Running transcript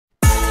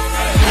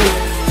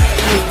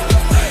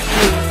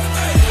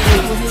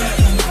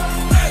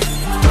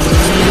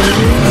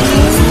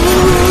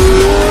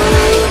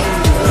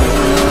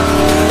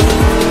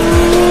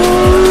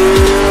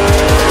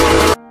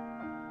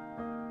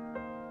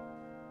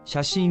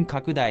写真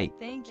拡大。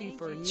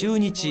中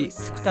日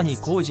福谷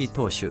浩司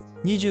投手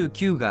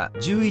29が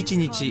11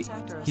日、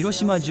広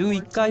島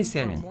11回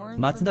戦、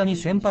松田に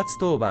先発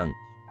登板。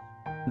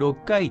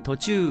6回途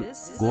中、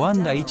5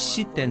安打1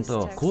失点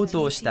と好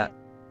投した。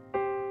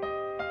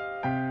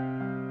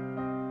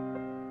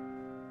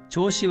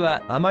調子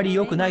はあまり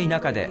良くない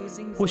中で、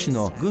捕手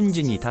の郡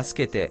司に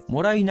助けて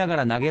もらいな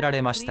がら投げら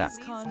れました。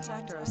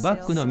バ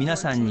ックの皆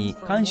さんに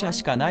感謝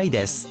しかない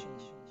です。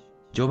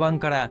序盤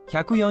から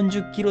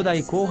140キロ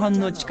台後半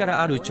の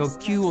力ある直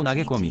球を投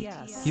げ込み、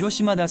広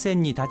島打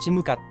線に立ち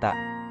向かった。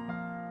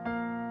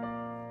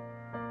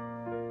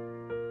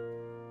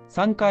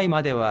3回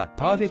までは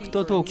パーフェク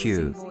ト投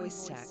球。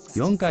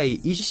4回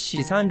一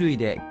死三塁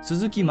で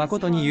鈴木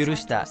誠に許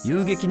した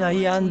有撃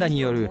内野安打に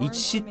よる1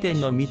失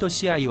点の水戸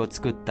試合を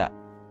作った。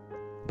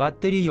バッ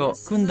テリーを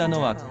組んだ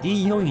のは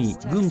D4 位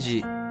郡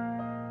司。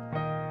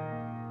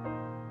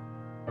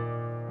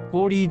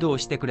好リードを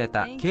してくれ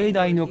た境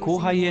大の後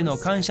輩への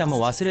感謝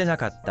も忘れな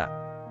かった。